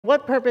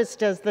What purpose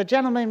does the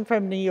gentleman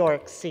from New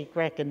York seek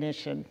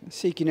recognition?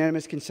 Seek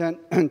unanimous consent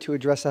to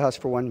address the House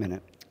for 1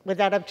 minute.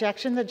 Without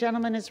objection, the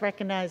gentleman is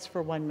recognized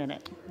for 1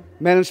 minute.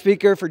 Madam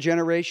Speaker, for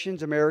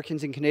generations,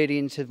 Americans and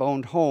Canadians have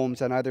owned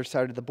homes on either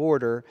side of the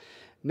border,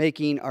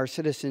 making our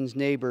citizens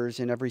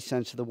neighbors in every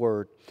sense of the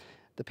word.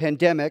 The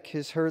pandemic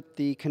has hurt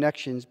the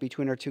connections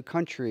between our two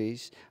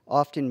countries,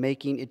 often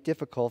making it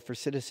difficult for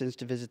citizens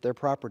to visit their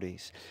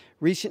properties.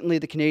 Recently,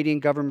 the Canadian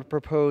government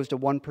proposed a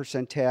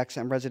 1% tax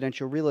on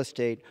residential real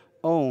estate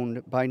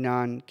owned by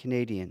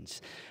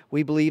non-Canadians.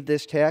 We believe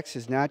this tax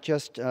is not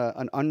just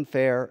an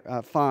unfair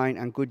fine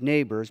on good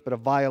neighbors, but a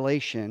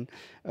violation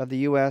of the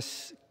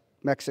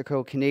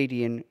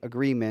U.S.-Mexico-Canadian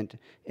agreement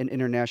and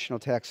international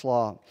tax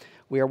law.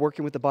 We are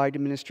working with the Biden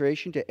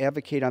administration to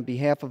advocate on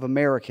behalf of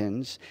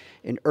Americans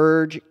and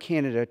urge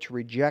Canada to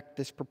reject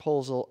this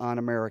proposal on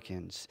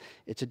Americans.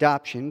 Its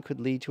adoption could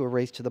lead to a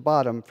race to the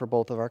bottom for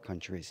both of our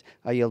countries.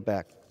 I yield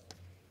back.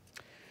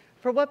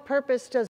 For what purpose does